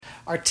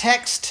Our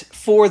text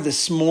for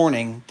this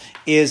morning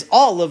is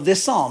all of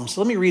this psalm.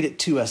 So let me read it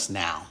to us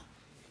now.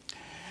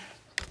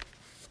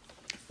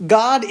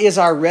 God is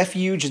our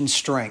refuge and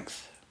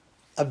strength,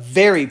 a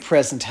very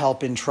present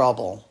help in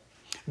trouble.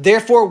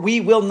 Therefore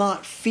we will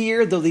not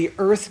fear, though the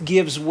earth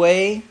gives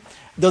way,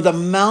 though the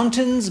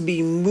mountains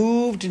be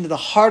moved into the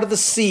heart of the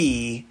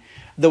sea,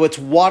 though its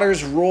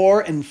waters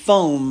roar and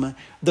foam,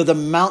 though the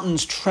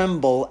mountains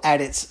tremble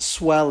at its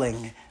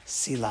swelling.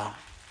 Selah.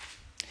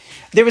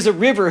 There is a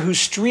river whose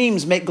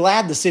streams make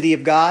glad the city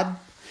of God,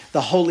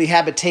 the holy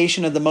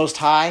habitation of the Most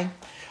High.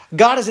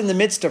 God is in the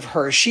midst of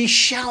her. She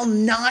shall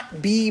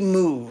not be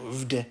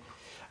moved.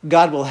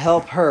 God will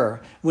help her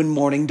when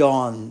morning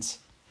dawns.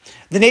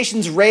 The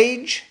nations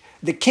rage,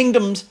 the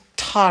kingdoms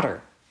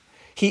totter.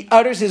 He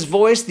utters his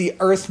voice, the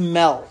earth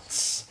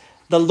melts.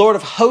 The Lord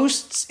of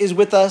hosts is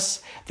with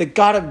us. The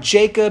God of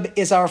Jacob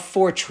is our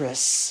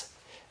fortress.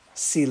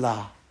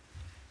 Selah.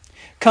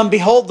 Come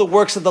behold the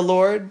works of the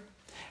Lord,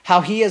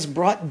 how he has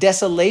brought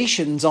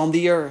desolations on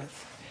the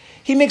earth.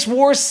 He makes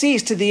war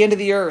cease to the end of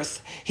the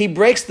earth. He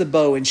breaks the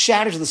bow and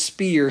shatters the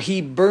spear.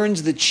 He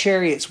burns the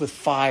chariots with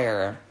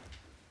fire.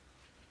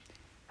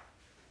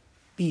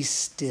 Be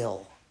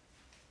still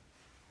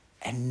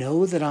and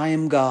know that I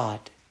am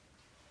God.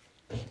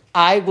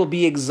 I will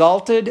be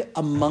exalted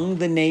among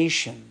the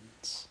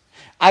nations.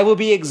 I will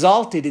be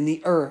exalted in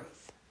the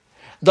earth.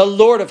 The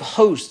Lord of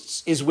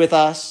hosts is with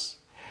us.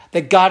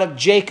 The God of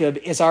Jacob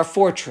is our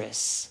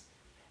fortress.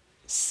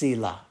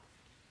 Selah.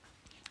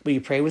 Will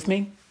you pray with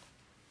me?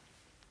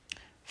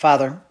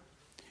 Father,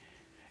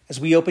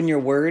 as we open your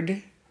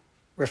word,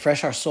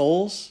 refresh our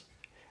souls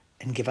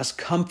and give us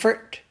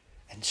comfort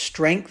and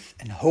strength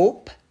and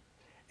hope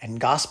and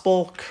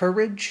gospel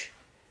courage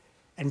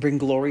and bring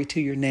glory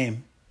to your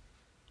name.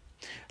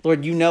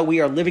 Lord, you know we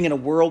are living in a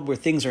world where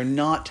things are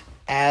not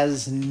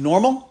as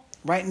normal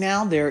right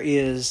now. There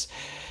is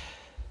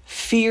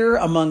fear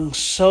among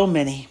so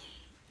many.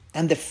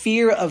 And the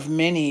fear of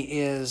many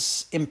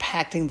is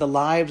impacting the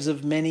lives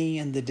of many,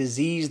 and the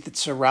disease that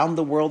surrounds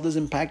the world is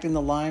impacting the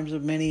lives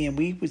of many. And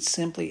we would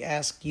simply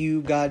ask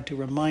you, God, to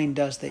remind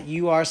us that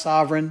you are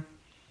sovereign,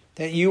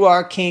 that you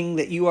are King,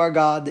 that you are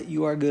God, that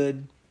you are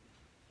good.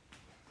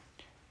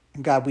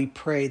 And God, we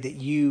pray that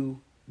you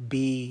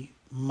be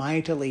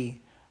mightily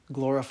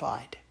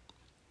glorified.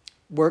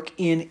 Work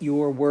in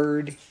your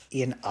word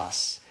in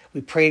us.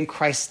 We pray in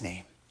Christ's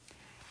name.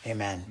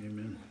 Amen.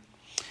 Amen.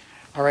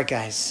 All right,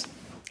 guys.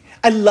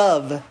 I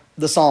love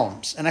the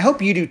Psalms, and I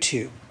hope you do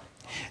too.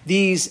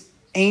 These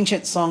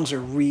ancient songs are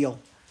real,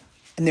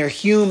 and they're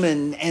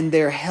human, and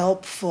they're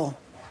helpful.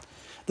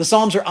 The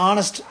Psalms are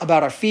honest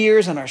about our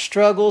fears and our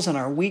struggles and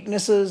our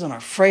weaknesses and our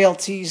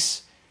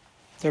frailties.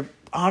 They're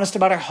honest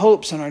about our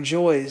hopes and our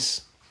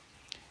joys.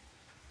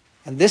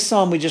 And this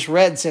psalm we just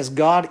read says,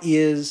 God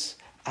is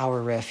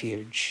our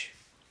refuge.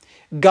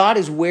 God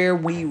is where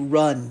we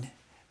run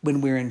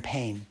when we're in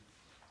pain.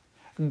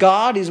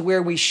 God is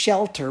where we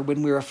shelter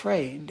when we're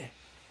afraid.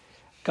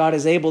 God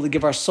is able to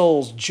give our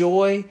souls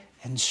joy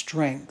and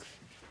strength,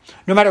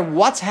 no matter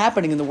what's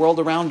happening in the world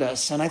around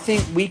us. And I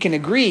think we can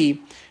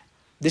agree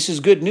this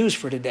is good news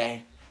for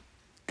today.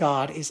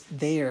 God is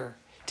there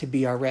to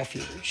be our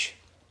refuge.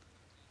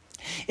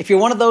 If you're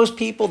one of those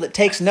people that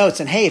takes notes,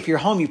 and hey, if you're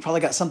home, you've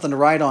probably got something to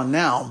write on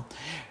now.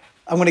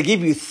 I'm going to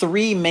give you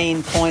 3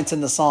 main points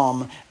in the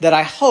psalm that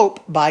I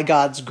hope by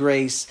God's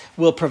grace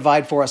will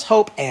provide for us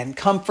hope and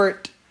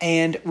comfort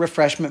and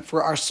refreshment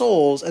for our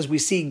souls as we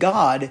see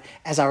God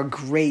as our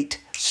great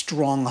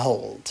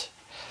stronghold.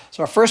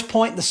 So our first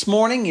point this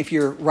morning, if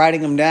you're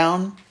writing them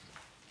down,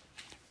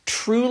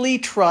 truly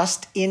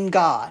trust in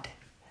God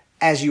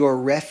as your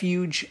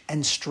refuge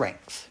and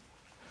strength.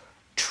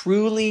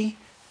 Truly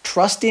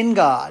trust in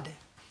God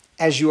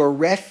as your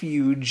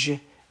refuge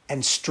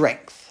and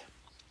strength.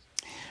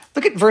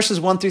 Look at verses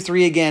 1 through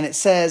 3 again. It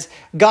says,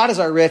 God is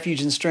our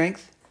refuge and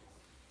strength,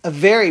 a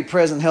very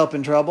present help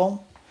in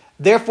trouble.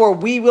 Therefore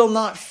we will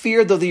not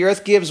fear, though the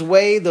earth gives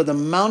way, though the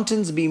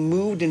mountains be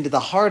moved into the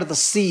heart of the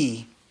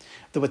sea,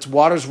 though its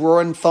waters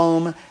roar and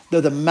foam,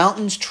 though the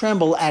mountains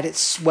tremble at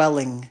its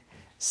swelling.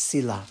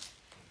 Selah.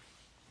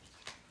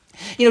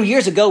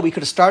 Years ago we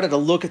could have started a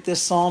look at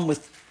this psalm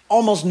with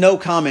almost no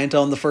comment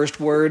on the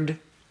first word.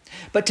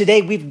 But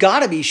today we've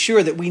got to be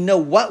sure that we know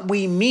what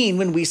we mean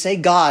when we say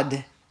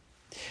God.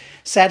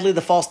 Sadly,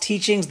 the false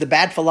teachings, the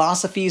bad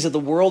philosophies of the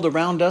world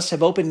around us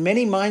have opened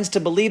many minds to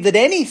believe that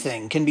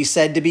anything can be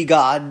said to be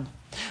God.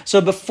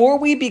 So before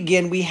we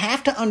begin, we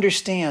have to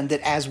understand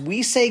that as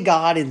we say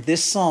God in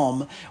this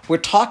psalm, we're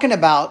talking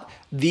about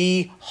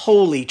the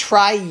holy,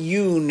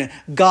 triune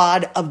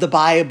God of the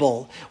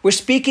Bible. We're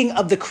speaking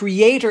of the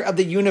creator of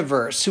the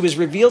universe, who is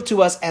revealed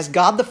to us as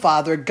God the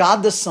Father,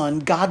 God the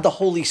Son, God the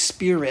Holy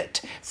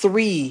Spirit.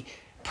 3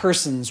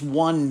 persons,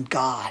 one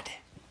God.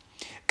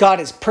 God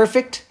is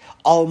perfect,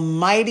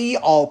 almighty,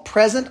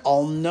 all-present,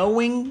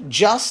 all-knowing,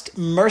 just,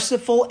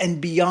 merciful, and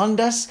beyond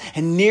us,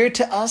 and near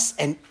to us,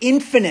 and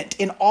infinite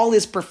in all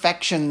his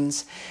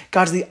perfections.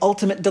 God is the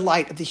ultimate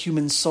delight of the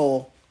human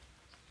soul.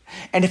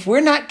 And if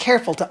we're not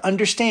careful to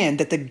understand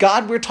that the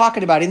God we're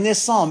talking about in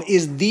this psalm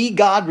is the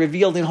God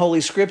revealed in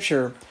Holy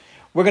Scripture,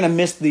 we're going to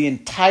miss the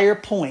entire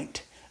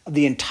point of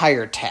the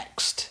entire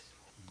text.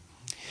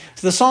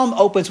 So the psalm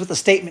opens with a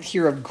statement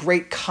here of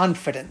great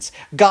confidence.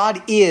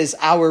 God is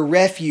our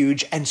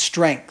refuge and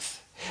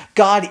strength.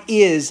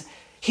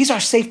 He's our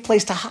safe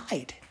place to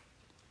hide.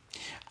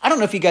 I don't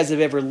know if you guys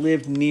have ever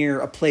lived near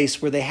a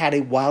place where they had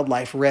a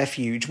wildlife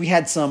refuge. We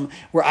had some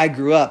where I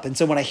grew up. And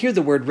so when I hear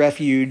the word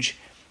refuge,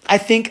 I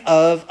think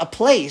of a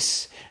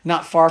place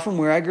not far from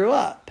where I grew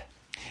up.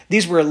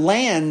 These were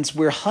lands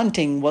where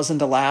hunting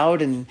wasn't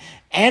allowed and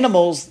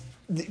animals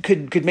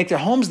could make their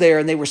homes there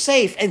and they were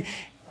safe. And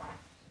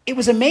it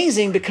was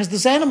amazing because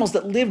those animals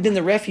that lived in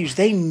the refuge,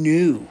 they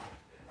knew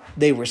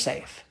they were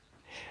safe.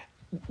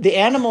 The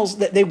animals,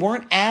 they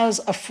weren't as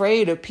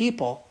afraid of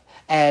people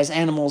as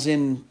animals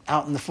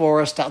out in the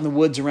forest, out in the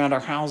woods around our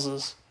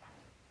houses.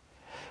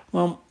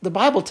 Well, the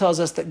Bible tells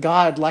us that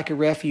God, like a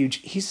refuge,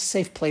 he's a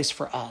safe place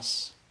for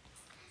us.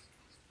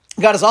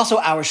 God is also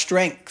our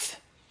strength.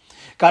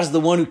 God is the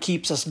one who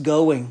keeps us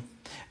going.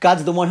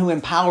 God's the one who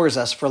empowers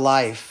us for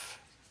life.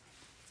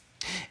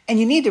 And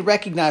you need to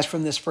recognize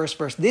from this first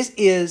verse, this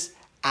is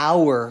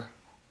our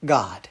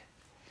God.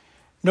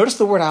 Notice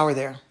the word our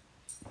there.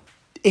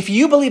 If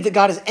you believe that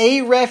God is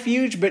a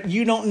refuge, but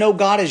you don't know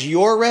God as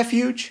your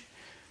refuge,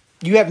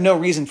 you have no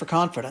reason for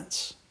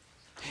confidence.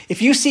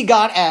 If you see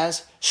God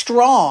as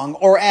strong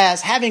or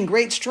as having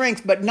great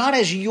strength, but not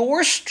as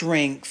your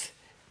strength,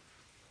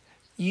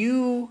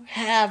 you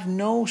have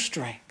no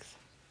strength.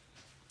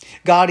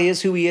 God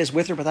is who he is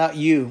with or without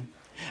you,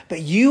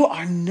 but you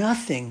are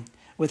nothing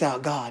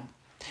without God.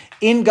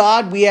 In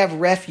God we have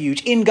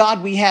refuge. In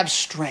God we have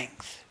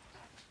strength.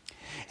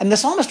 And the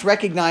psalmist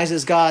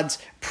recognizes God's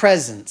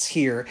presence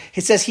here.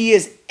 It says he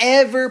is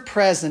ever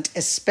present,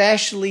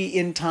 especially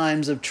in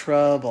times of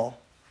trouble.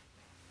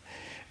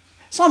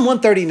 Psalm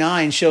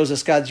 139 shows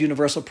us God's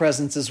universal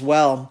presence as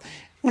well.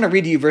 I'm going to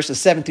read to you verses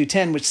 7 through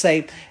 10, which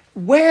say,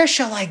 "Where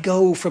shall I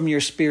go from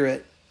your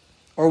spirit?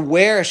 Or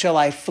where shall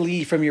I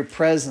flee from your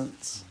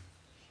presence?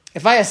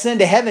 If I ascend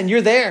to heaven,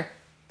 you're there.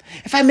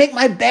 If I make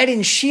my bed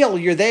in Sheol,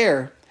 you're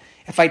there.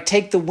 If I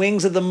take the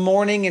wings of the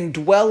morning and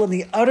dwell in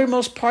the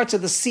uttermost parts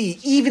of the sea,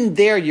 even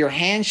there your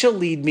hand shall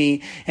lead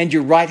me and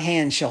your right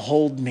hand shall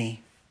hold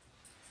me."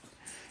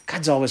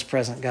 God's always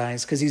present,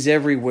 guys, because he's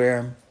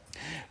everywhere.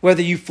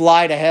 Whether you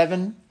fly to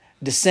heaven,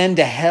 descend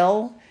to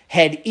hell,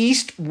 head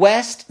east,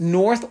 west,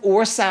 north,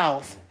 or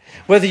south,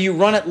 whether you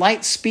run at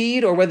light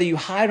speed or whether you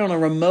hide on a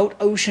remote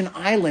ocean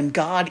island,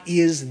 God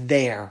is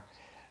there.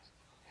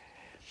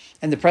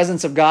 And the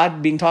presence of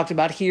God being talked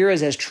about here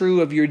is as true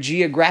of your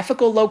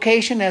geographical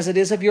location as it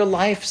is of your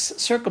life's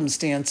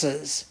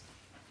circumstances.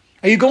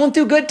 Are you going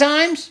through good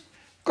times?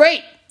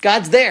 Great,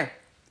 God's there.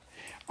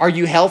 Are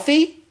you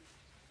healthy?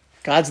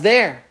 God's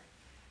there.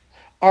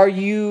 Are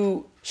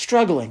you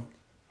struggling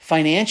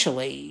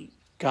financially?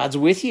 God's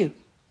with you.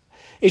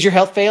 Is your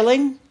health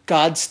failing?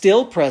 God's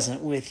still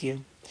present with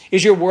you.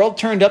 Is your world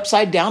turned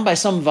upside down by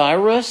some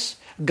virus?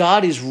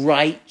 God is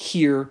right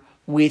here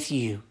with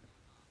you.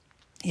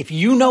 If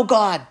you know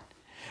God,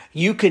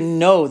 you can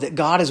know that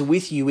God is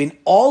with you in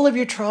all of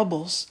your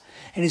troubles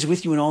and is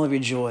with you in all of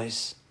your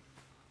joys.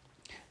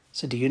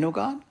 So do you know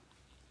God?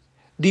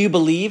 Do you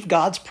believe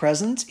God's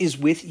presence is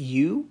with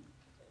you?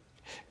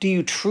 Do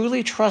you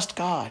truly trust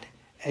God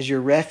as your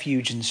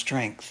refuge and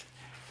strength?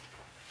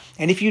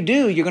 And if you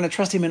do, you're going to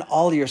trust him in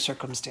all your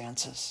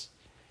circumstances,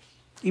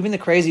 even the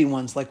crazy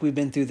ones like we've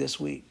been through this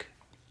week.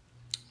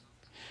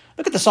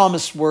 Look at the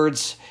psalmist's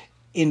words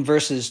in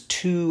verses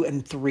 2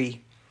 and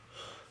 3.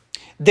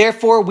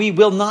 "Therefore we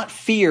will not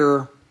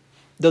fear,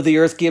 though the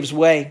earth gives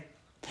way,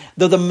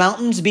 though the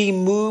mountains be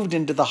moved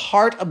into the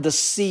heart of the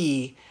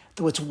sea,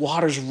 though its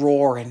waters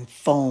roar and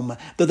foam,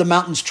 though the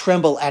mountains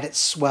tremble at its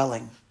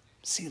swelling."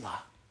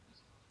 Selah.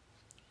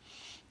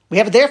 We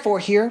have a therefore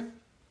here.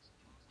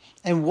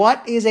 And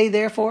what is a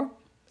therefore?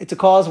 It's a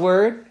cause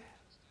word.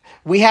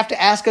 We have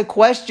to ask a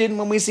question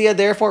when we see a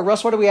therefore.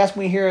 Russ, what do we ask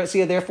when we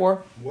see a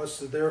therefore? What's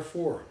the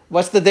therefore?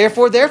 What's the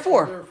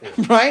therefore?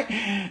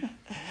 Right?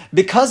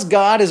 Because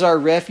God is our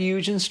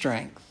refuge and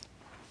strength,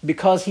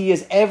 because he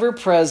is ever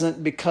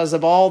present, because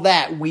of all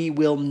that, we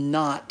will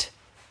not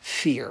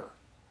fear.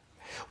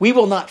 We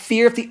will not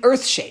fear if the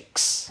earth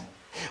shakes.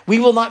 We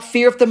will not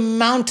fear if the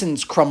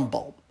mountains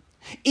crumble.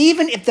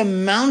 Even if the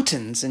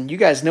mountains, and you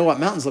guys know what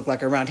mountains look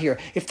like around here,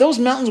 if those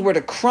mountains were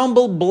to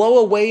crumble, blow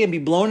away, and be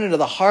blown into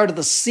the heart of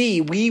the sea,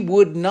 we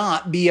would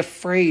not be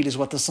afraid, is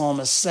what the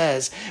psalmist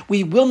says.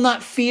 We will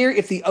not fear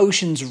if the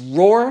oceans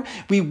roar.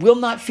 We will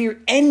not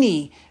fear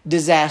any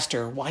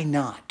disaster. Why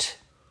not?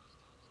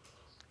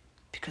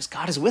 Because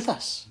God is with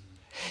us.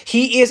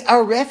 He is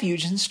our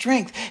refuge and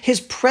strength. His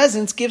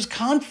presence gives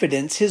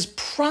confidence. His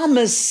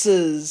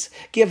promises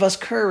give us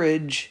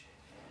courage.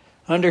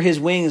 Under his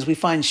wings, we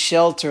find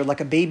shelter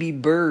like a baby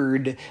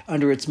bird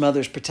under its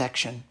mother's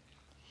protection.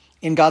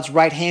 In God's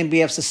right hand, we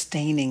have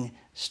sustaining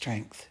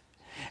strength.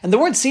 And the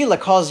word Selah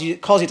calls you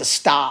to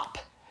stop.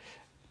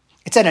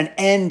 It's at an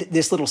end,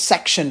 this little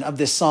section of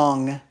this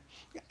song.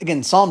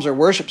 Again, Psalms are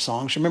worship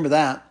songs. Remember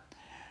that.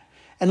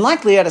 And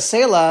likely at a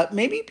Selah,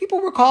 maybe people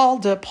were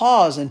called to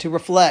pause and to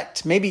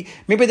reflect. Maybe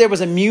there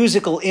was a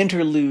musical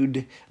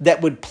interlude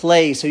that would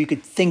play so you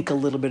could think a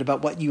little bit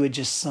about what you had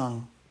just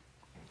sung.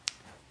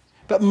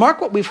 But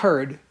mark what we've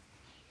heard,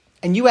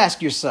 and you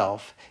ask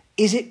yourself,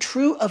 is it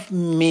true of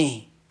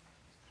me?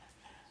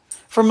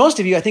 For most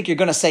of you, I think you're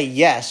going to say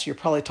yes. You're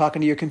probably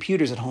talking to your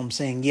computers at home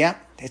saying, yeah,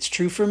 it's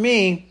true for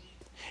me.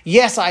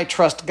 Yes, I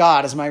trust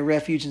God as my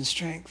refuge and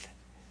strength.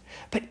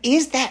 But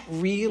is that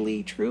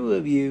really true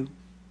of you?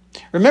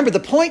 Remember, the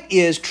point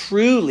is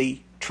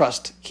truly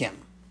trust Him.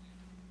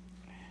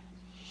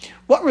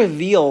 What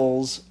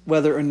reveals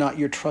whether or not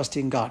your trust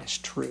in God is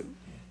true?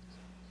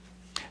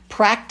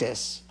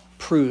 Practice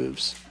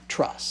proves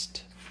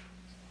trust.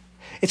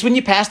 It's when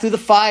you pass through the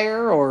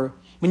fire, or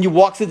when you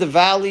walk through the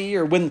valley,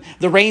 or when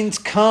the rains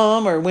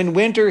come, or when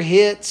winter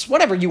hits,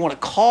 whatever you want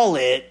to call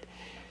it.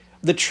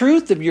 The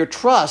truth of your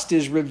trust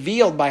is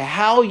revealed by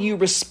how you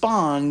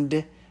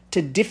respond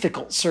to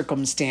difficult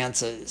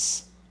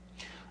circumstances.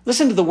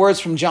 Listen to the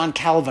words from John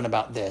Calvin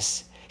about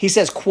this. He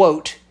says,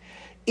 quote,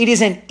 "It is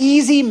an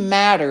easy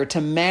matter to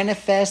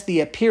manifest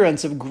the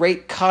appearance of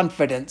great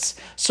confidence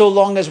so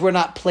long as we're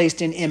not placed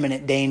in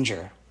imminent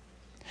danger.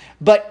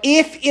 But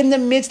if in the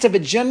midst of a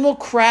general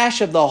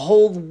crash of the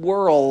whole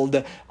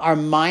world, our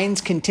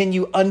minds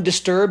continue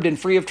undisturbed and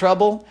free of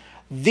trouble,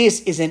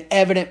 this is an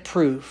evident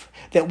proof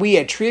that we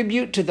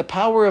attribute to the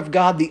power of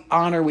God the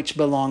honor which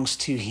belongs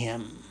to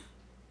Him."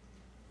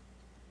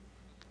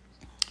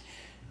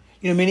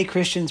 Many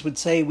Christians would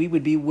say we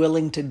would be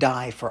willing to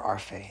die for our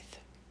faith.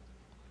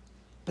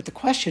 But the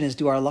question is,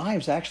 do our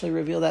lives actually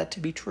reveal that to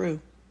be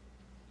true?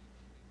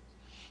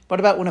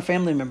 What about when a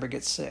family member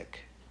gets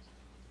sick?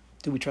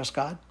 Do we trust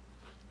God?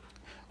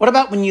 What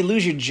about when you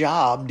lose your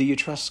job? Do you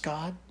trust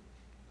God?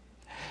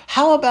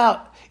 How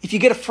about if you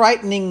get a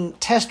frightening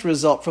test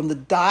result from the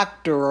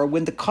doctor, or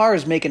when the car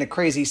is making a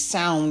crazy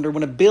sound, or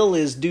when a bill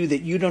is due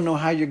that you don't know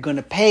how you're going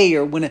to pay,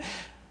 or when a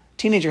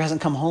teenager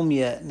hasn't come home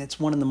yet and it's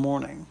 1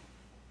 a.m,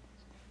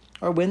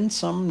 or when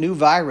some new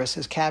virus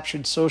has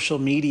captured social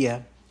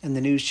media and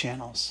the news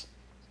channels?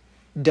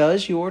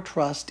 Does your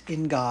trust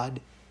in God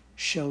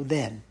show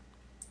then?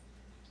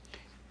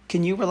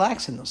 Can you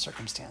relax in those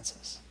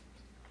circumstances?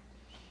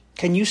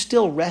 Can you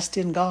still rest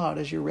in God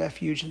as your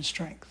refuge and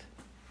strength?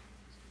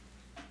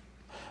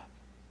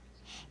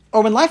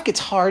 Or when life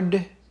gets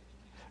hard,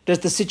 does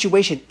the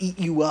situation eat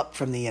you up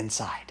from the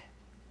inside?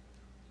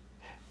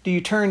 Do you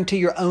turn to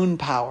your own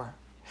power?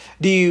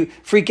 Do you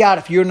freak out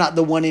if you're not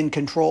the one in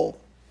control?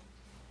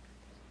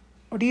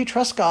 Or do you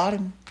trust God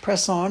and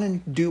press on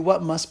and do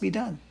what must be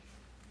done?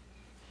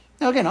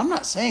 Now, again, I'm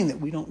not saying that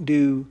we don't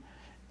do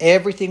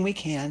everything we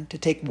can to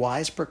take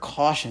wise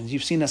precautions.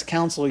 You've seen us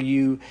counsel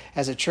you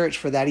as a church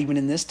for that even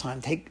in this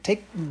time.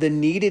 Take the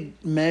needed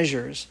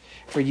measures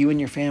for you and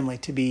your family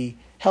to be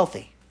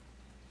healthy.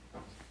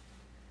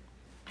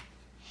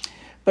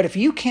 But if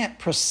you can't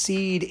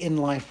proceed in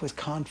life with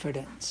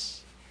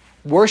confidence,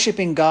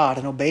 worshiping God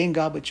and obeying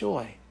God with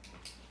joy,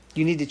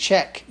 you need to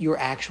check your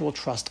actual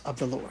trust of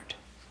the Lord.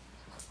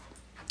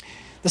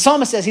 The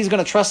psalmist says he's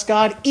going to trust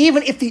God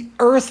even if the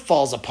earth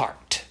falls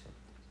apart,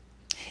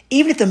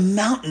 even if the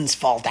mountains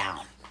fall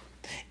down,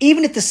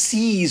 even if the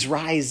seas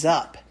rise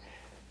up.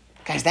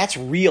 Guys, that's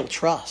real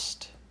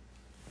trust.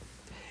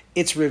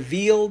 It's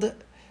revealed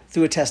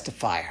through a test of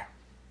fire.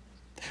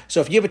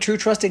 So if you have a true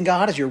trust in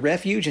God as your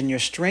refuge and your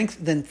strength,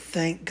 then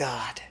thank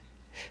God.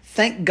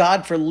 Thank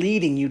God for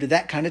leading you to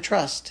that kind of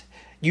trust.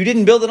 You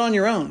didn't build it on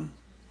your own.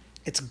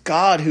 It's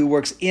God who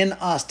works in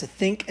us to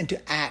think and to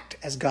act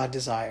as God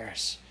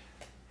desires.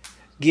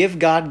 Give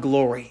God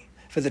glory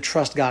for the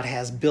trust God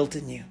has built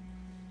in you.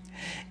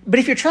 But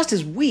if your trust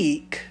is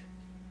weak,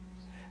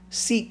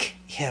 seek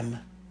Him.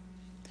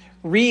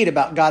 Read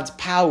about God's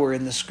power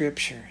in the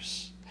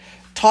Scriptures.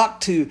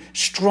 Talk to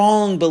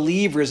strong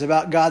believers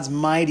about God's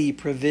mighty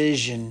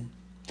provision.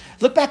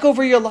 Look back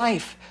over your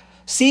life.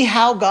 See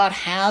how God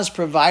has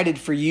provided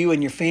for you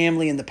and your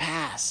family in the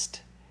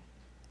past.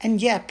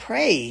 And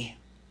pray.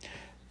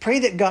 Pray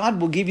that God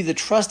will give you the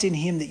trust in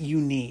Him that you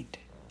need.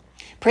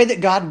 Pray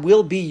that God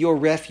will be your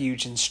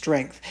refuge and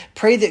strength.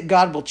 Pray that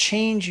God will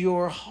change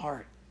your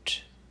heart.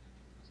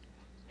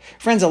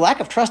 Friends, a lack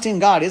of trust in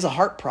God is a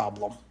heart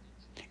problem.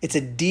 It's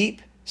a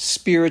deep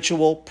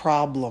spiritual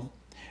problem.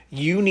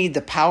 You need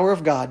the power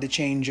of God to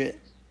change it.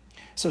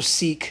 So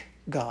seek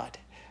God.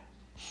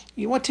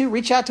 You want to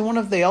reach out to one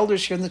of the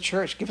elders here in the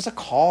church. Give us a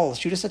call,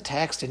 shoot us a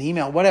text, an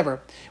email,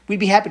 whatever. We'd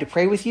be happy to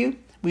pray with you.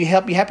 We'd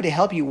be happy to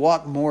help you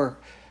walk more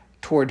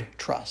toward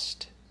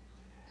trust.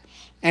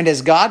 And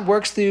as God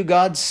works through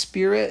God's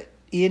Spirit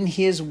in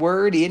His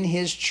Word, in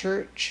His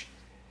church,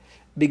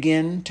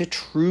 begin to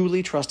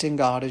truly trust in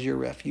God as your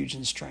refuge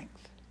and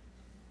strength.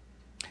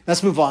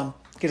 Let's move on.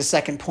 Get a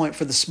second point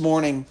for this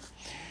morning.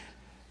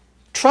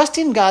 Trust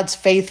in God's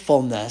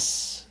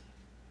faithfulness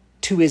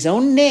to His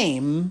own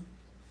name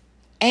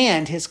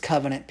and His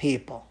covenant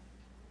people.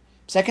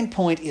 Second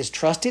point is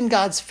trust in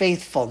God's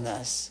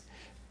faithfulness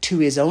to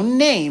His own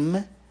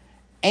name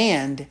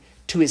and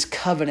to his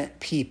covenant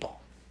people.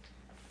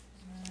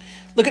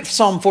 Look at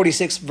Psalm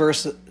 46,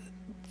 verse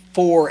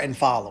 4 and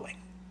following.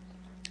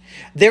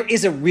 There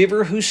is a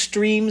river whose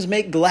streams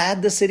make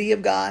glad the city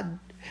of God,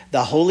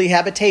 the holy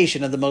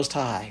habitation of the Most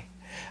High.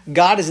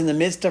 God is in the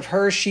midst of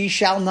her, she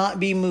shall not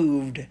be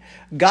moved.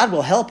 God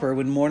will help her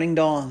when morning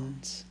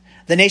dawns.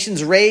 The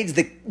nations rage,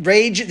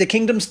 the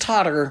kingdoms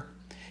totter.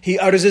 He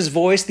utters his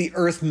voice, the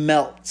earth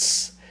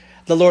melts.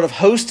 The Lord of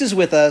hosts is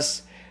with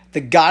us.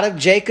 The God of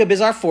Jacob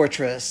is our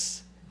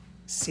fortress.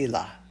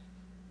 Selah.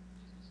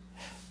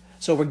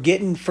 So we're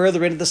getting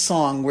further into the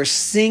song. We're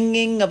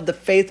singing of the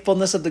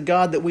faithfulness of the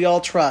God that we all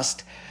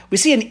trust. We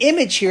see an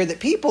image here that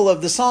people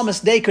of the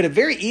psalmist's day could have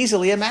very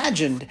easily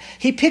imagined.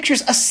 He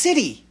pictures a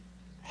city.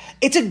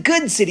 It's a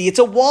good city. It's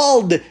a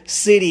walled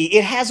city.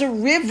 It has a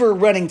river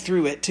running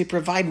through it to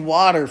provide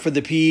water for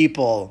the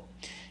people.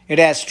 It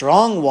has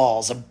strong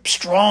walls, a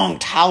strong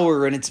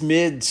tower in its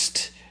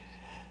midst.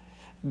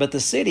 But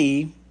the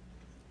city,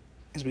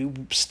 as we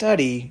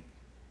study,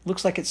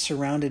 looks like it's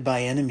surrounded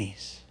by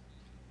enemies.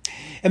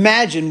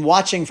 Imagine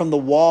watching from the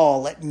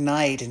wall at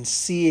night and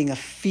seeing a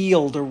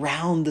field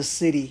around the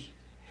city.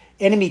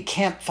 Enemy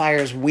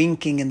campfires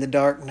winking in the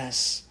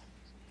darkness.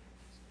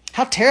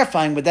 How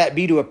terrifying would that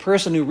be to a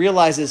person who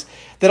realizes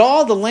that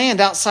all the land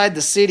outside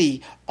the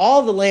city,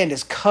 all the land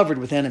is covered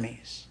with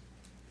enemies?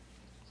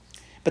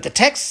 But the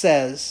text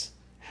says,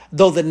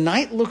 though the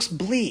night looks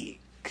bleak,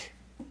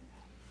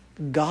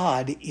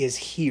 God is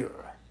here.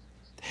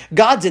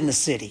 God's in the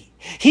city.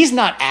 He's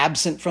not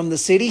absent from the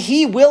city.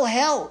 He will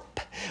help.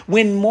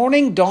 When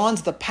morning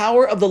dawns, the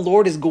power of the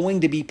Lord is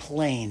going to be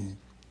plain.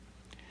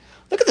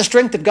 Look at the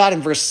strength of God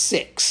in verse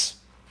 6.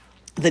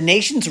 The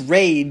nations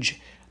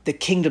rage, the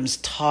kingdoms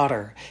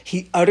totter.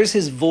 He utters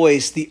his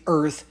voice, the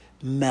earth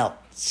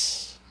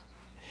melts.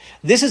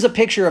 This is a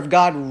picture of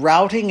God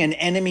routing an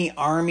enemy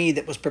army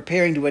that was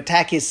preparing to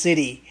attack his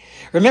city.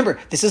 Remember,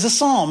 this is a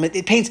psalm.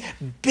 It paints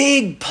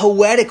big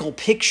poetical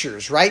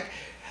pictures, right?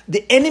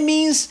 The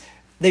enemies,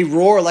 they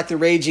roar like the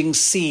raging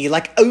sea,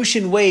 like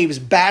ocean waves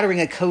battering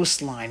a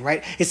coastline,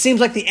 right? It seems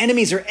like the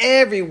enemies are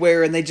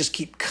everywhere and they just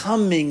keep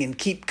coming and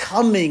keep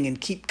coming and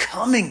keep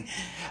coming.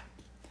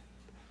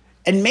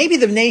 And maybe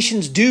the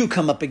nations do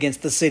come up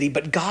against the city,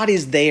 but God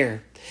is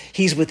there.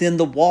 He's within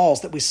the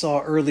walls that we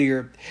saw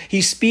earlier.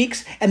 He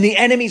speaks and the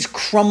enemies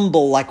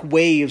crumble like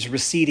waves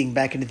receding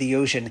back into the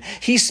ocean.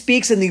 He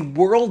speaks and the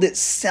world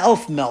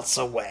itself melts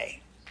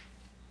away.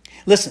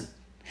 Listen,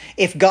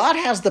 if God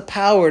has the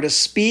power to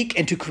speak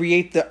and to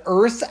create the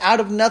earth out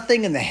of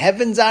nothing and the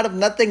heavens out of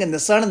nothing and the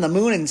sun and the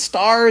moon and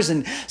stars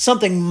and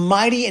something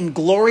mighty and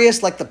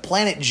glorious like the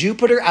planet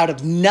Jupiter out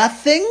of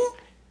nothing,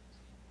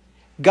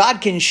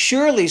 God can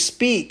surely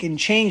speak and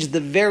change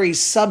the very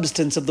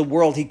substance of the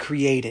world he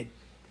created.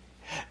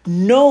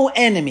 No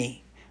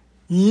enemy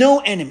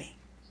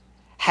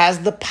has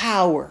the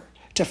power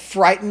to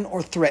frighten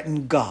or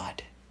threaten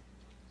God.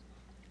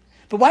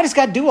 But why does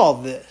God do all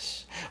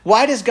this?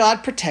 Why does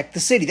God protect the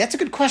city? That's a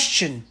good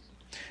question.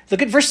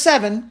 Look at verse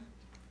 7.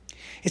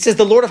 It says,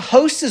 the Lord of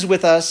hosts is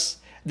with us.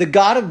 The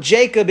God of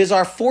Jacob is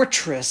our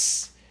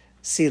fortress.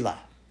 Selah.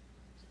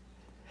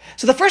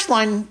 So the first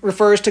line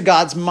refers to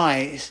God's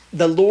might,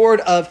 the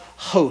Lord of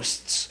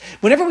hosts.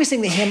 Whenever we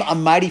sing the hymn, A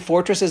Mighty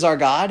Fortress is Our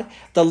God,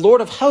 the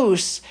Lord of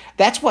hosts,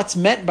 that's what's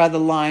meant by the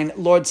line,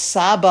 Lord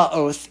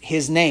Sabaoth,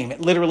 his name.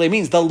 It literally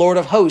means the Lord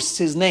of hosts,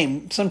 his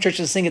name. Some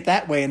churches sing it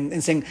that way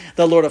and sing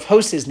the Lord of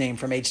hosts, his name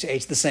from age to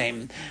age, the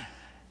same.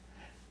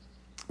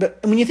 But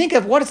when you think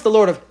of what is the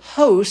Lord of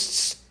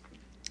hosts,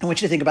 I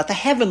want you to think about the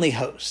heavenly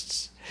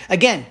hosts.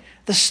 Again,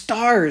 the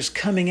stars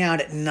coming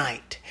out at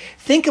night.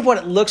 Think of what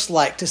it looks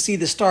like to see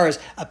the stars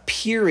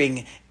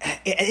appearing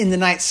in the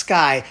night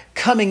sky,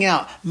 coming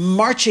out,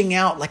 marching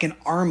out like an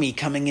army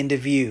coming into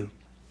view.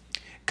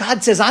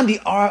 God says, I'm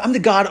the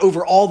God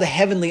over all the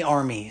heavenly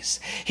armies.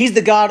 He's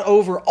the God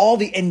over all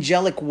the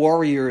angelic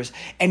warriors.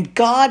 And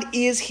God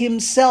is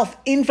himself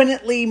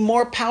infinitely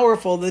more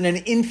powerful than an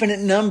infinite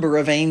number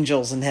of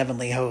angels and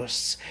heavenly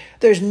hosts.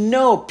 There's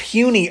no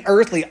puny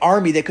earthly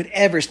army that could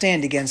ever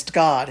stand against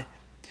God.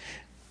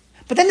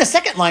 But then the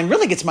second line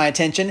really gets my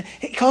attention.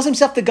 He calls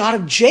himself the God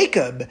of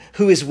Jacob,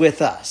 who is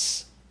with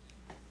us.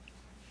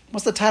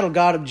 What's the title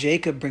God of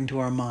Jacob bring to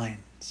our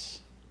minds?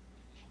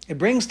 It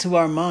brings to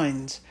our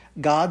minds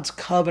God's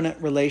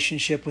covenant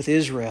relationship with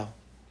Israel.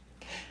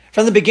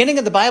 From the beginning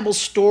of the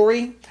Bible's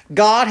story,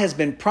 God has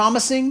been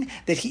promising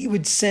that he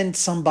would send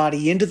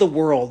somebody into the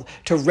world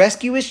to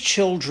rescue his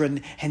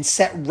children and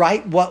set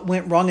right what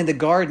went wrong in the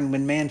garden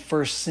when man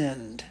first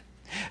sinned.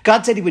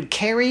 God said he would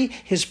carry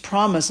his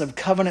promise of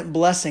covenant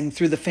blessing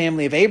through the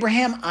family of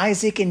Abraham,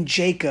 Isaac, and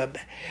Jacob.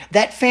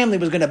 That family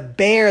was going to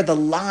bear the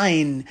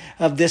line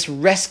of this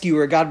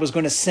rescuer God was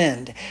going to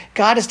send.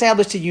 God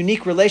established a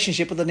unique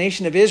relationship with the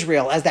nation of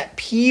Israel as that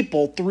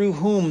people through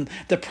whom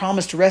the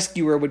promised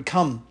rescuer would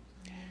come.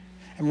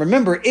 And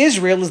remember,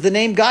 Israel is the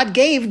name God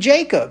gave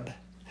Jacob.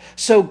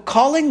 So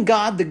calling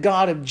God the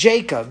God of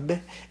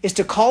Jacob is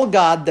to call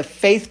God the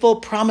faithful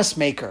promise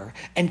maker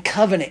and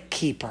covenant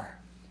keeper.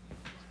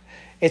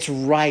 It's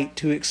right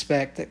to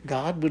expect that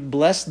God would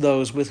bless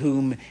those with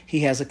whom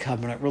he has a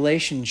covenant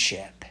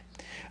relationship.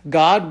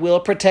 God will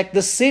protect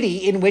the city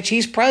in which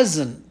he's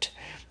present.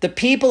 The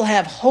people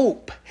have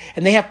hope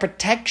and they have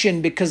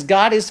protection because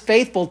God is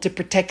faithful to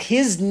protect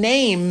his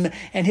name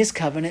and his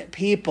covenant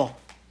people.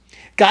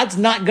 God's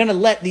not going to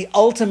let the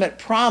ultimate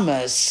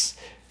promise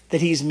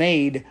that he's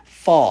made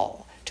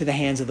fall to the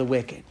hands of the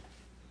wicked.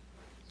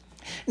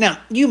 Now,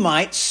 you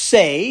might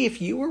say,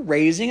 if you were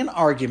raising an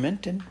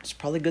argument, and it's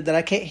probably good that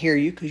I can't hear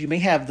you because you may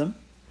have them,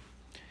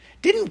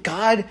 didn't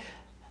God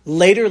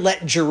later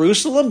let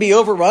Jerusalem be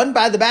overrun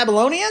by the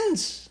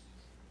Babylonians?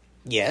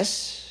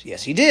 Yes,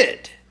 he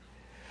did.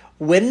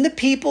 When the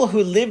people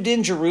who lived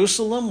in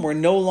Jerusalem were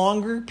no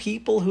longer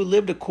people who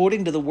lived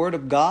according to the word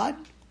of God,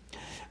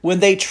 when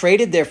they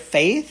traded their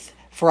faith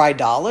for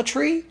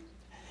idolatry,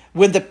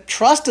 when the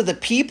trust of the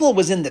people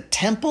was in the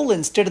temple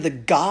instead of the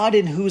God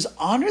in whose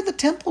honor the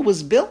temple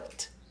was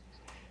built,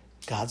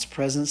 God's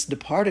presence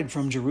departed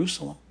from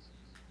Jerusalem.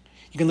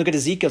 You can look at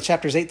Ezekiel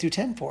chapters 8 through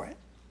 10 for it.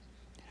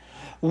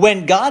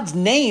 When God's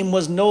name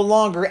was no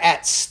longer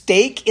at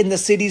stake in the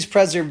city's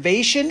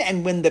preservation,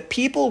 and when the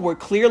people were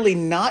clearly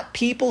not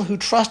people who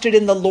trusted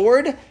in the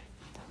Lord,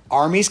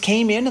 armies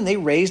came in and they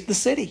razed the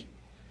city.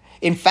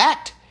 In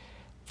fact,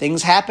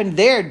 things happened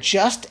there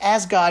just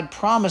as God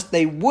promised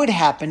they would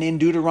happen in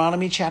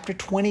Deuteronomy chapter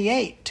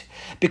 28.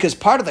 Because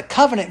part of the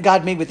covenant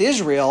God made with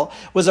Israel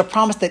was a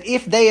promise that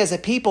if they as a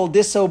people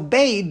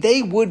disobeyed,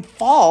 they would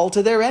fall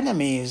to their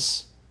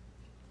enemies.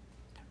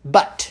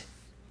 But,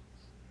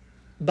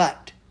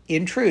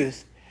 in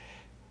truth,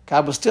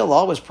 God was still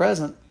always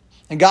present.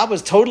 And God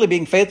was totally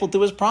being faithful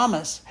to his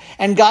promise.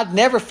 And God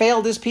never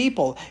failed his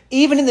people.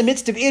 Even in the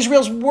midst of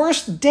Israel's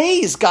worst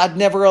days, God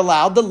never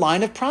allowed the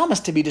line of promise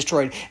to be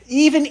destroyed.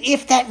 Even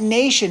if that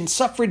nation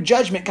suffered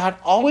judgment, God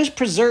always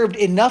preserved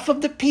enough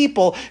of the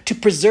people to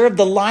preserve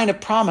the line of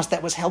promise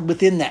that was held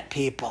within that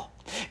people.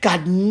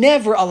 God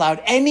never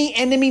allowed any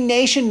enemy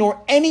nation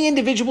nor any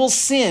individual's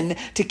sin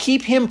to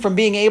keep him from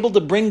being able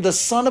to bring the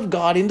Son of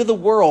God into the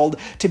world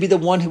to be the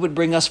one who would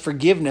bring us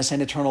forgiveness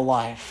and eternal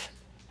life.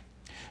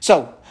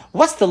 So,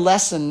 what's the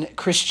lesson,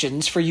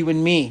 Christians, for you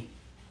and me?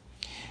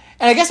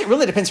 And I guess it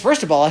really depends,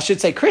 first of all, I should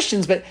say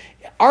Christians, but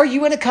are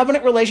you in a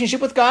covenant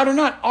relationship with God or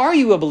not? Are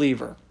you a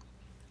believer?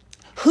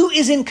 Who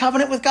is in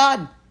covenant with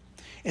God?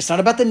 It's not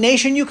about the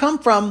nation you come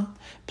from.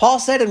 Paul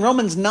said in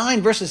Romans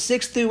 9, verses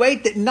 6 through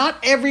 8, that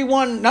not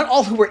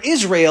all who are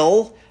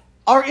Israel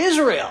are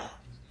Israel.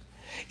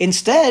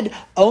 Instead,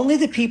 only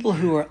the people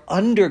who are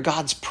under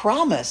God's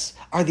promise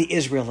are the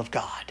Israel of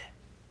God.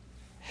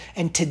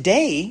 And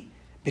today,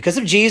 because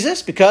of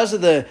Jesus, because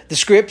of the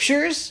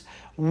scriptures,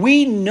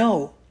 we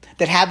know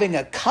that having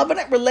a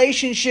covenant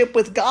relationship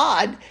with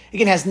God,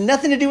 again, has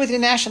nothing to do with your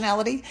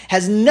nationality,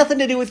 has nothing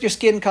to do with your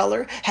skin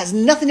color, has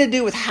nothing to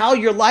do with how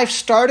your life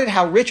started,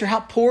 how rich or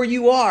how poor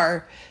you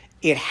are.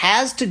 It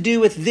has to do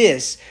with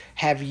this.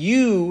 Have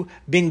you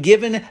been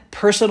given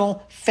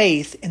personal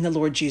faith in the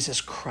Lord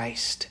Jesus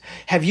Christ?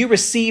 Have you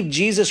received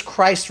Jesus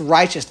Christ's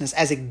righteousness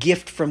as a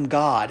gift from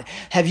God?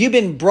 Have you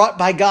been brought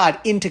by God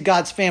into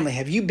God's family?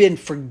 Have you been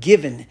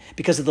forgiven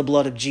because of the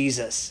blood of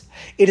Jesus?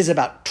 It is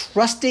about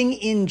trusting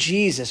in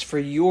Jesus for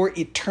your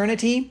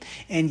eternity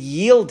and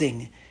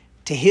yielding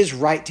to his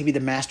right to be the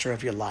master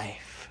of your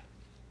life.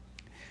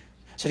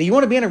 So do you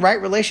want to be in a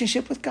right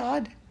relationship with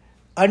God?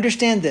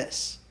 Understand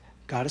this.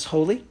 God is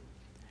holy.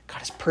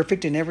 God is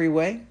perfect in every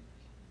way.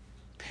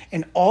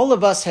 And all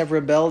of us have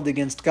rebelled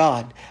against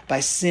God by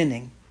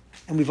sinning,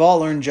 and we've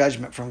all earned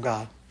judgment from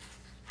God.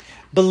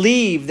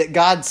 Believe that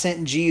God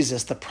sent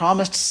Jesus, the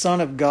promised Son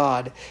of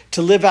God,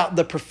 to live out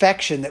the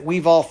perfection that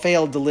we've all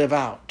failed to live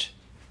out.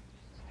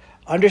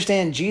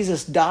 Understand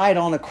Jesus died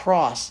on a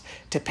cross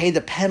to pay the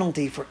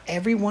penalty for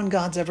everyone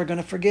God's ever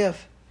going to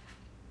forgive.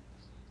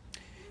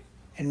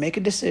 And make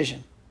a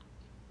decision.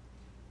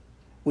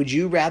 Would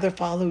you rather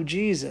follow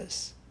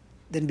Jesus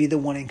than be the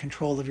one in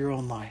control of your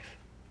own life?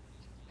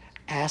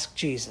 Ask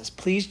Jesus,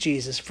 please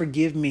Jesus,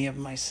 forgive me of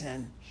my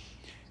sin.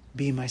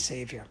 Be my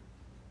Savior.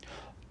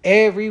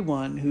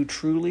 Everyone who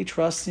truly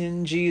trusts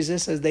in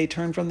Jesus as they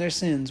turn from their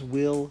sins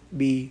will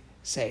be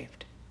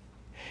saved.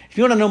 If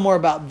you want to know more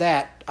about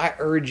that, I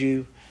urge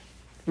you,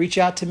 reach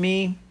out to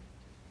me,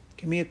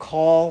 give me a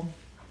call,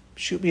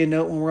 shoot me a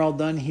note when we're all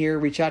done here,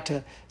 reach out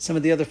to some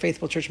of the other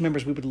Faithful Church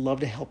members. We would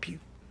love to help you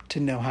to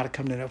know how to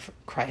come to know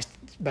Christ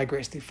by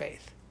grace through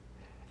faith.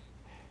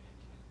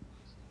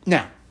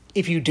 Now,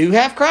 if you do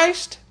have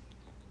Christ,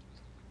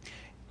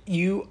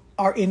 you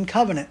are in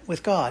covenant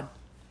with God.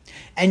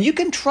 And you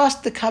can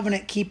trust the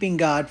covenant-keeping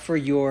God for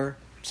your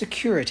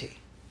security.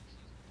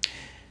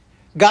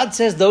 God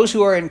says those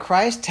who are in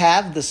Christ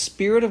have the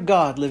Spirit of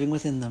God living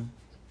within them.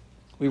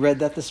 We read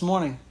that this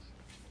morning.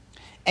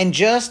 And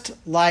just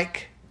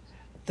like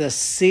the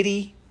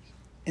city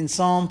in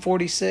Psalm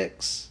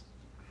 46,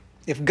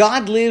 if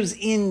God lives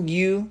in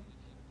you,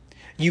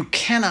 you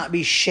cannot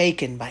be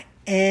shaken by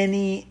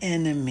any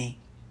enemy.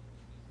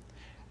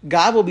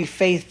 God will be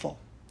faithful.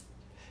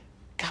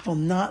 God will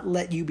not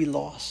let you be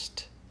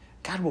lost.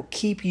 God will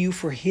keep you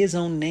for his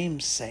own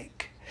name's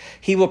sake.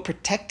 He will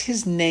protect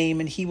his name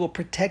and he will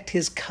protect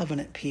his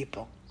covenant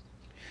people.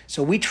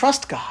 So we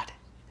trust God,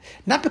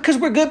 not because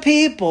we're good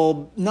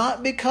people,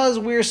 not because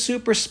we're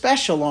super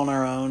special on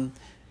our own,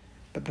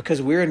 but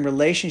because we're in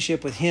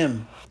relationship with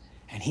him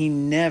and he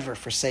never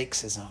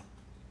forsakes his own.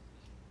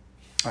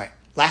 All right,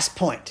 last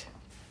point.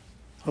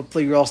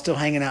 Hopefully you're all still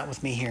hanging out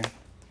with me here.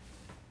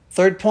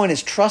 Third point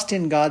is trust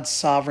in God's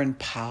sovereign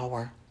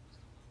power.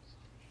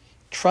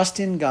 Trust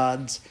in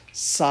God's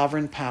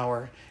sovereign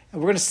power. And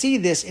we're going to see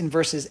this in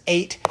verses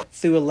 8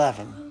 through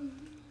 11.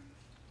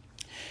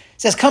 It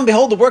says, "Come,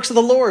 behold the works of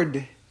the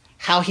Lord,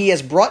 how he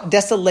has brought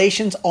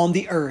desolations on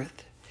the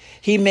earth.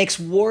 He makes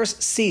wars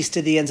cease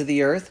to the ends of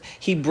the earth.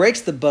 He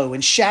breaks the bow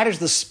and shatters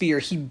the spear.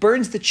 He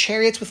burns the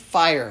chariots with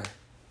fire.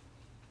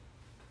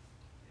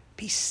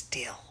 Be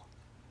still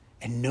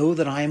and know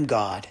that I am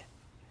God.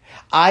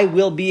 I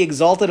will be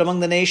exalted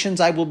among the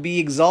nations. I will be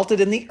exalted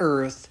in the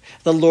earth.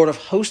 The Lord of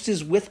hosts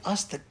is with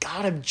us. The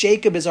God of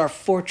Jacob is our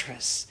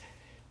fortress.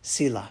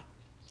 Selah."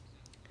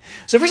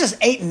 So verses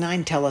 8 and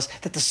 9 tell us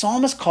that the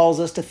psalmist calls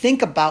us to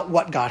think about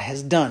what God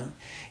has done.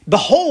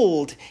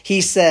 Behold,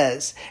 he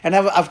says, and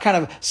I've kind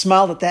of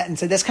smiled at that and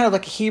said, that's kind of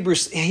like a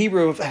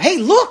Hebrew of, hey,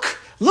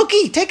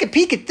 looky, take a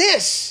peek at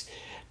this.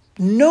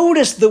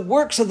 Notice the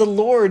works of the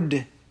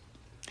Lord.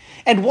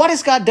 And what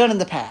has God done in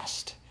the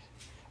past?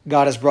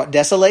 God has brought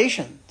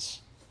desolations.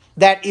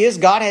 That is,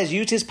 God has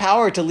used his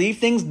power to leave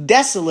things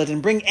desolate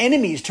and bring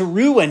enemies to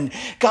ruin.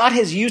 God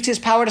has used his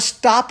power to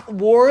stop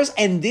wars,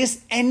 and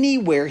this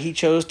anywhere he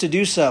chose to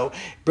do so.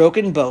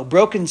 Broken bow,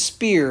 broken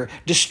spear,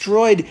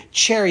 destroyed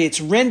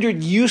chariots,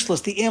 rendered useless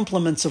the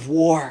implements of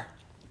war.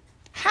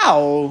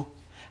 How?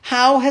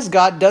 How has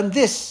God done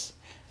this?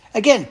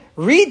 Again,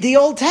 read the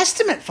Old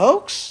Testament,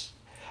 folks.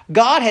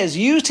 God has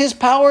used his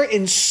power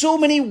in so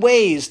many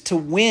ways to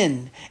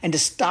win and to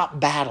stop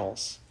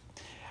battles.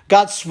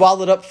 God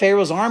swallowed up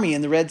Pharaoh's army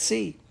in the Red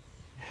Sea.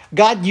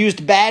 God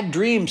used bad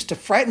dreams to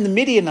frighten the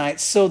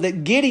Midianites so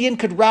that Gideon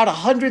could rout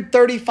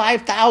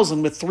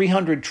 135,000 with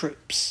 300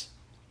 troops.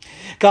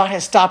 God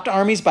has stopped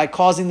armies by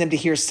causing them to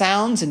hear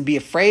sounds and be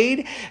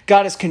afraid.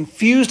 God has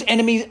confused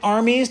enemy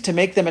armies to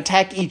make them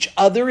attack each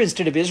other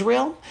instead of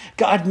Israel.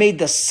 God made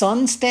the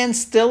sun stand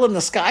still in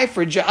the sky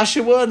for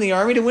Joshua and the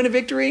army to win a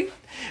victory.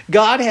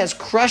 God has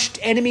crushed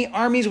enemy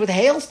armies with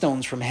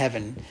hailstones from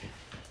heaven.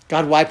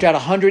 God wiped out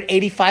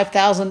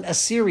 185,000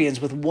 Assyrians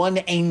with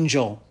one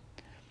angel.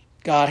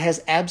 God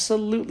has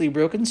absolutely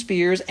broken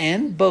spears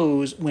and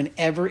bows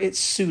whenever it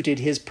suited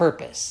his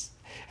purpose.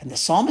 And the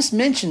psalmist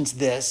mentions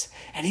this,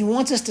 and he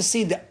wants us to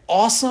see the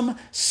awesome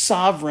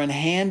sovereign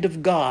hand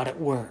of God at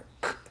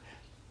work.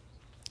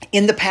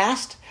 In the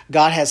past,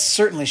 God has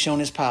certainly shown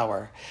his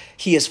power.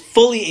 He is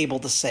fully able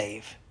to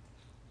save.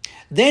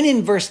 Then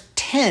in verse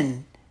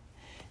 10,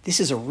 this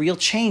is a real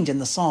change in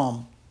the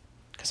psalm,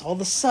 because all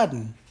of a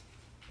sudden,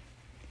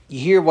 you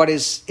hear what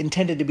is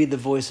intended to be the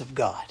voice of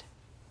God.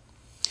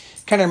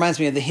 Kind of reminds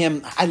me of the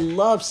hymn. I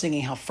love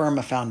singing How Firm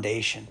a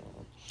Foundation.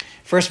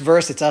 First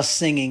verse, it's us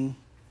singing,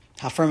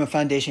 How firm a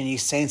foundation, ye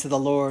saints of the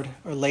Lord,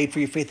 are laid for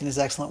your faith in his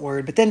excellent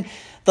word. But then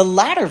the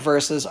latter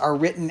verses are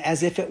written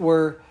as if it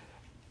were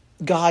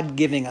God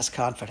giving us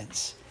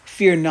confidence.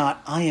 Fear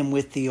not, I am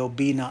with thee, O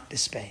be not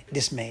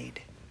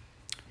dismayed.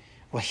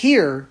 Well,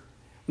 here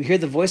we hear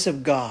the voice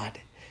of God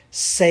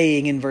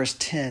saying in verse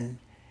 10,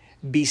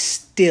 be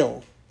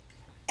still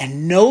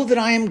and know that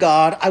I am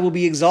God. I will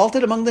be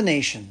exalted among the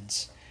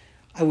nations.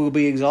 I will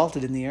be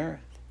exalted in the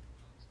earth.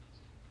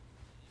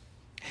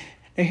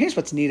 Now here's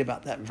what's neat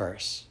about that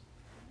verse.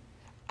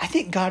 I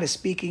think God is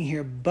speaking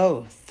here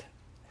both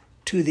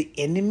to the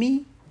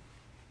enemy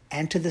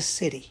and to the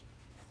city.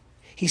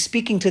 He's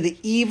speaking to the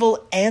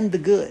evil and the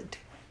good.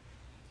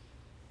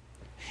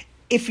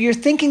 If you're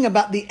thinking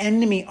about the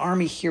enemy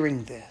army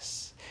hearing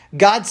this,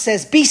 God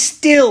says, be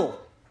still.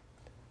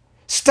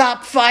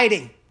 Stop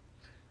fighting.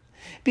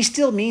 Be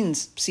still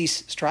means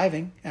cease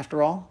striving,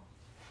 after all.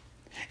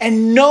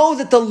 And know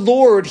that the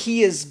Lord,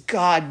 he is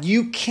God.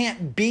 You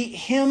can't beat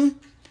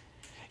him.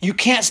 You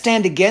can't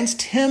stand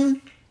against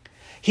him.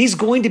 He's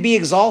going to be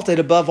exalted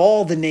above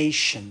all the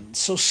nations.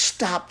 So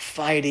stop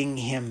fighting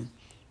him.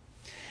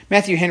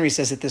 Matthew Henry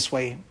says it this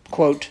way,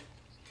 quote,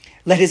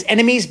 let his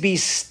enemies be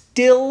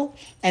still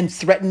and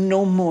threaten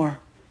no more,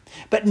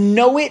 but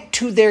know it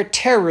to their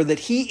terror that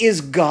he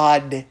is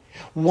God,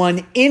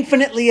 one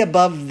infinitely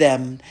above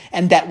them,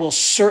 and that will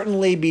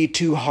certainly be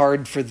too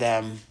hard for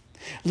them.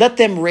 Let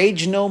them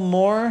rage no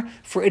more,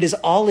 for it is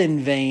all in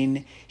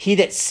vain. He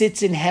that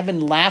sits in heaven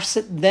laughs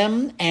at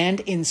them, and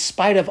in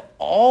spite of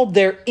all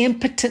their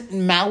impotent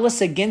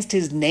malice against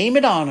his name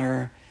and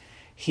honor,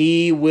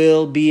 he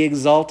will be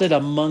exalted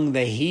among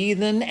the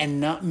heathen and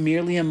not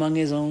merely among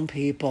his own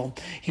people.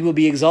 He will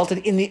be exalted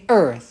in the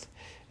earth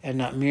and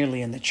not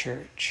merely in the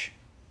church.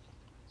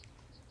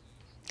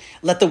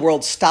 Let the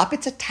world stop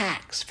its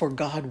attacks, for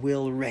God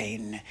will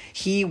reign.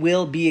 He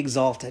will be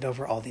exalted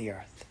over all the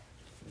earth.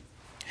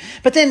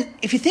 But then,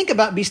 if you think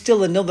about be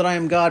still and know that I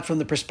am God from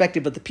the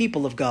perspective of the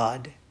people of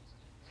God,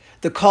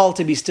 the call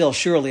to be still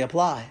surely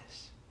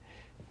applies.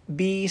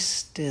 Be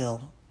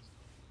still.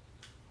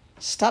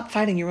 Stop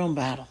fighting your own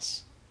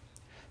battles.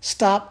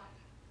 Stop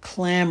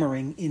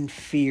clamoring in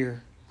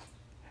fear.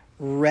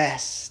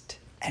 Rest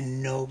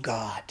and know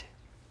God.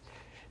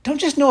 Don't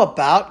just know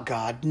about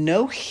God,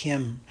 know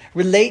Him,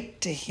 relate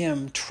to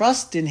Him,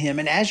 trust in Him.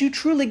 And as you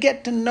truly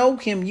get to know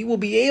Him, you will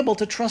be able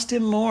to trust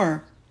Him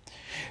more.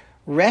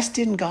 Rest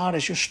in God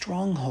as your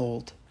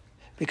stronghold,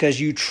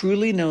 because you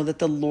truly know that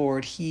the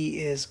Lord,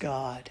 He is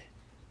God.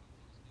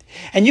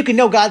 And you can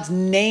know God's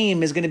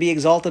name is going to be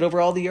exalted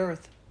over all the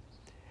earth.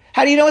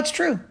 How do you know it's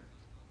true?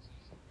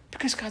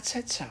 Because God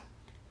said so.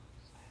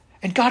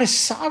 And God is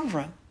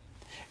sovereign.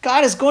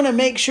 God is going to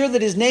make sure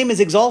that His name is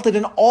exalted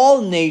in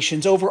all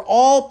nations, over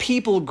all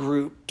people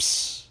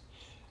groups.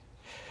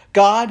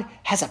 God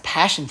has a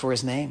passion for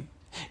His name.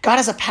 God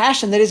has a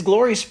passion that His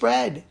glory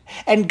spread.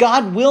 And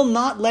God will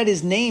not let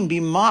His name be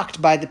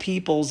mocked by the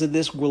peoples of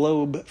this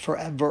globe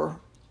forever.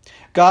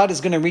 God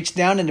is going to reach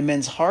down into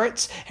men's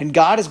hearts, and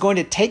God is going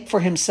to take for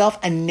Himself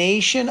a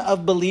nation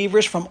of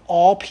believers from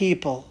all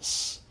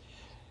peoples.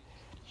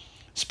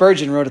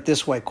 Spurgeon wrote it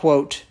this way,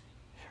 quote,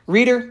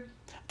 "Reader,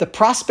 the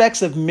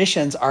prospects of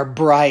missions are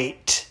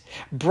bright,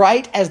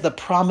 bright as the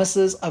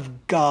promises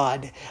of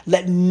God.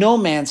 Let no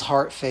man's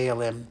heart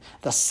fail him.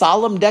 The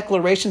solemn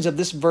declarations of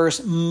this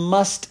verse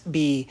must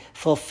be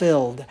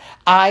fulfilled.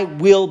 I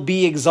will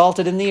be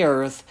exalted in the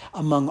earth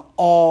among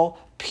all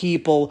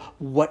people,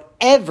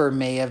 whatever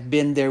may have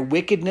been their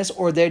wickedness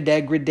or their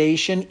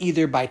degradation,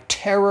 either by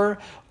terror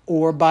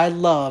or by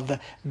love.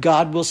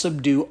 God will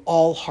subdue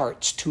all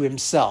hearts to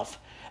Himself.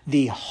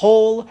 The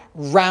whole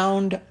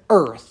round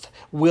earth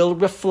will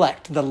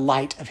reflect the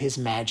light of His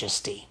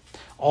majesty.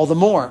 All the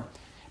more,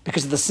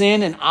 because of the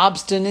sin and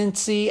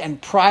obstinacy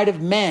and pride of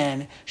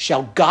man,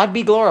 shall God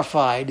be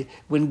glorified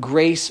when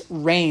grace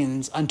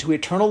reigns unto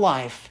eternal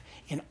life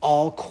in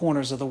all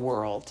corners of the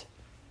world."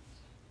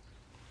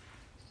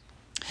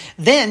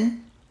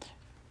 Then,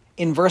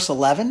 in verse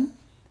 11,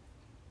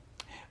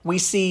 we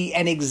see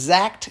an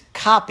exact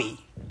copy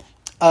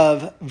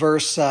of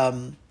verse,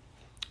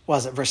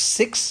 verse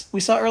 6 we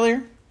saw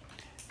earlier?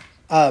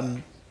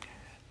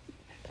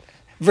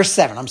 Verse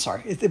 7, I'm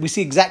sorry. We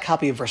see exact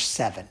copy of verse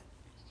 7.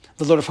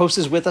 The Lord of hosts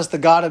is with us. The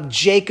God of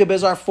Jacob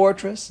is our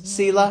fortress.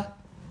 Selah.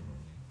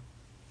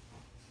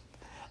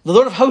 The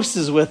Lord of hosts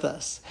is with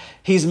us.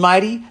 He's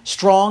mighty,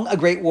 strong, a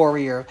great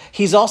warrior.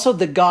 He's also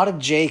the God of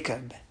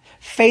Jacob,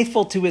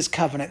 faithful to His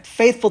covenant,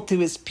 faithful to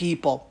His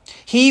people.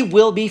 He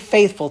will be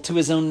faithful to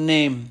His own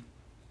name.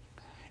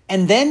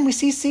 And then we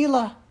see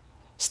Selah.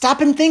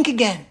 Stop and think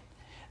again.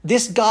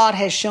 This God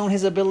has shown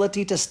His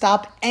ability to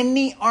stop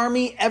any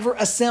army ever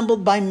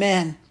assembled by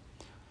men.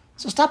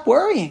 So stop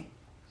worrying.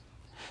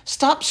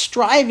 Stop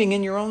striving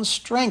in your own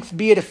strength,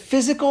 be it a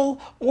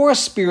physical or a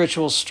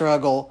spiritual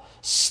struggle.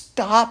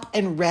 Stop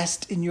and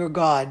rest in your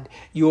God,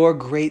 your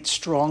great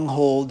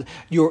stronghold,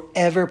 your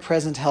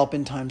ever-present help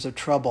in times of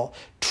trouble.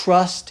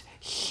 Trust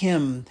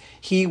Him.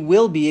 He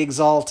will be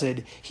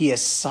exalted. He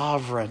is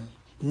sovereign.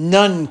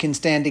 None can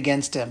stand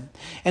against Him.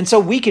 And so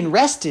we can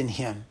rest in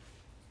Him.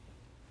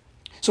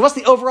 So what's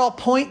the overall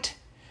point?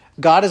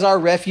 God is our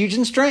refuge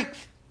and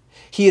strength.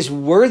 He is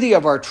worthy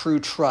of our true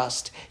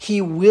trust.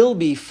 He will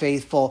be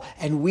faithful,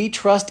 and we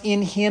trust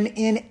in Him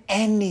in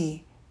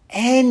any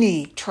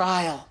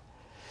trial.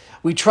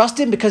 We trust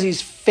Him because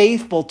He's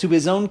faithful to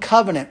His own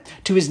covenant,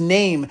 to His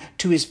name,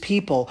 to His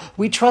people.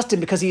 We trust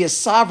Him because He is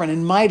sovereign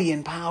and mighty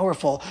and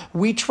powerful.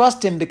 We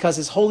trust Him because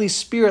His Holy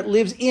Spirit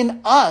lives in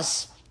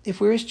us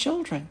if we're His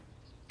children.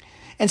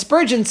 And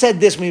Spurgeon said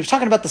this when he was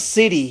talking about the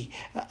city,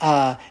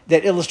 that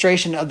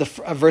illustration of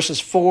verses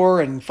 4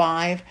 and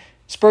 5.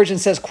 Spurgeon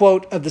says,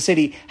 quote, of the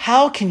city,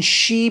 "How can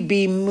she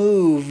be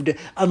moved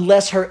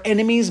unless her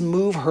enemies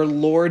move her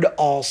Lord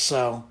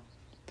also?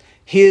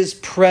 His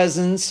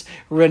presence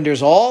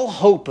renders all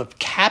hope of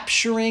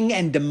capturing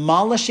and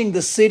demolishing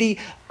the city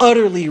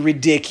utterly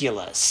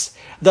ridiculous.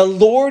 The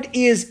Lord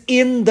is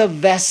in the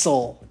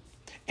vessel,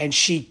 and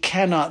she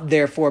cannot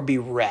therefore be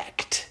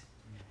wrecked."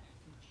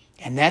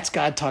 And that's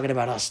God talking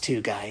about us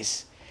too,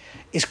 guys.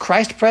 Is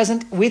Christ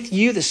present with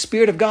you, the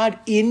Spirit of God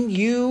in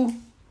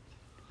you?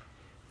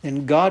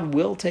 Then God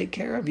will take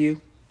care of you.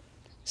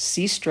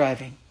 Cease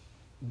striving.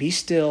 Be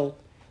still.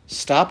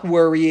 Stop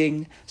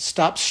worrying.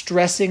 Stop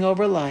stressing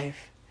over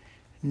life.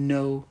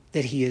 Know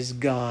that He is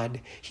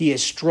God. He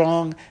is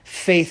strong,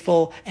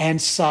 faithful,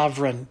 and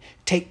sovereign.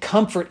 Take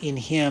comfort in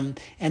Him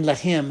and let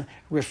Him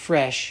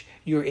refresh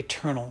your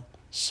eternal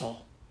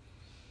soul.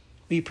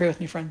 Will you pray with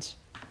me, friends?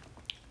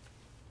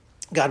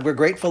 God, we're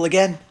grateful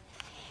again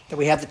that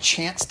we have the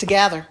chance to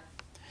gather.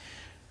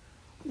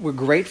 We're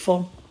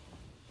grateful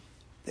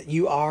that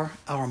You are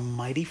our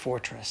mighty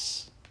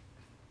fortress.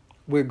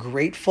 We're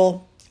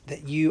grateful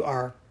that You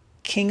are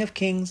King of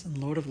kings and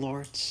Lord of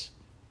lords,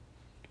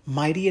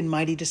 mighty and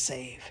mighty to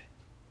save.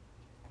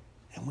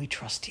 And we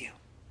trust You.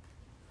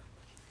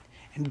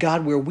 And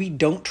God, where we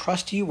don't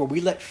trust You, where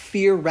we let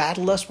fear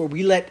rattle us, where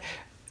we let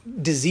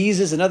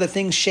diseases and other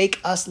things shake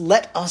us,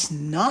 let us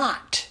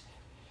not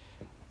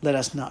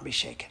be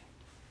shaken.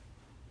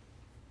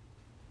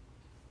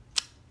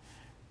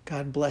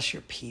 God bless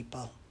Your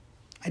people.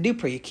 I do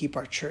pray you keep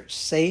our church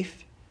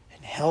safe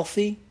and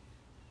healthy.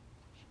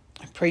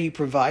 I pray you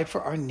provide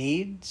for our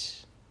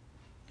needs.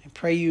 I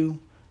pray you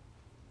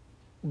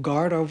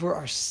guard over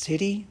our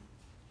city.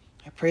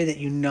 I pray that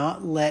you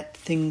not let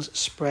things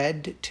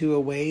spread to a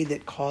way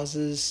that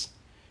causes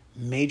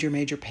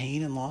major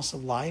pain and loss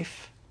of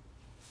life.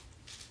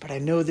 But I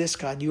know this,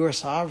 God, you are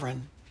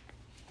sovereign.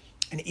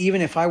 And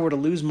even if I were to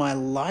lose my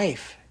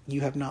life,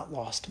 you have not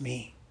lost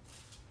me.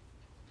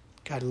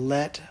 God,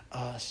 let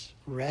us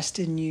rest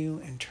in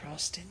you and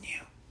trust in you.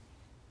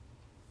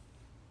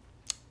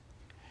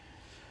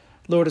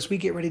 Lord, as we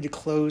get ready to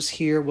close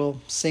here,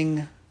 we'll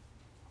sing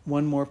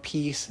one more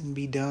piece and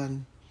be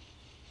done.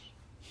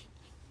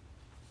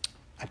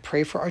 I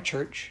pray for our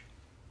church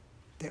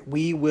that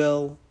we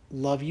will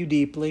love you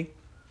deeply.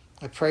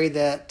 I pray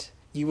that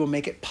you will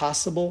make it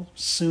possible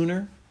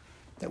sooner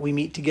that we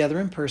meet together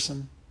in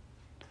person.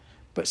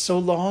 But so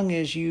long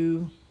as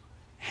you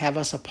have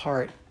us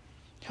apart,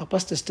 help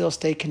us to still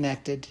stay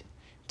connected,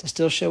 to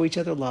still show each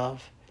other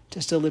love,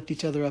 to still lift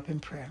each other up in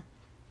prayer.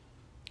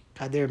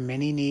 God, there are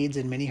many needs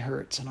and many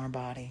hurts in our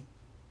body.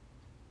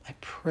 I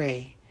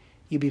pray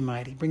you be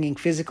mighty, bringing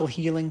physical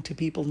healing to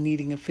people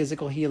needing a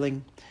physical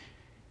healing,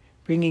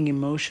 bringing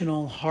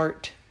emotional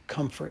heart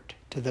comfort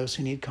to those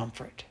who need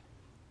comfort.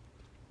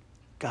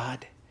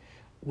 God,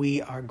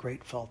 we are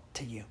grateful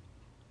to you.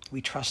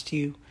 We trust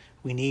you.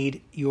 We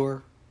need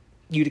you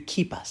to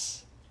keep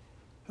us.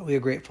 But we are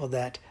grateful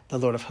that the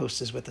Lord of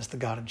hosts is with us. The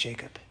God of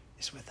Jacob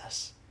is with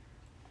us.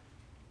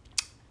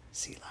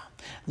 Selah.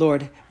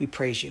 Lord, we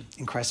praise you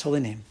in Christ's holy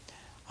name.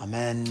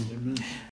 Amen. Amen.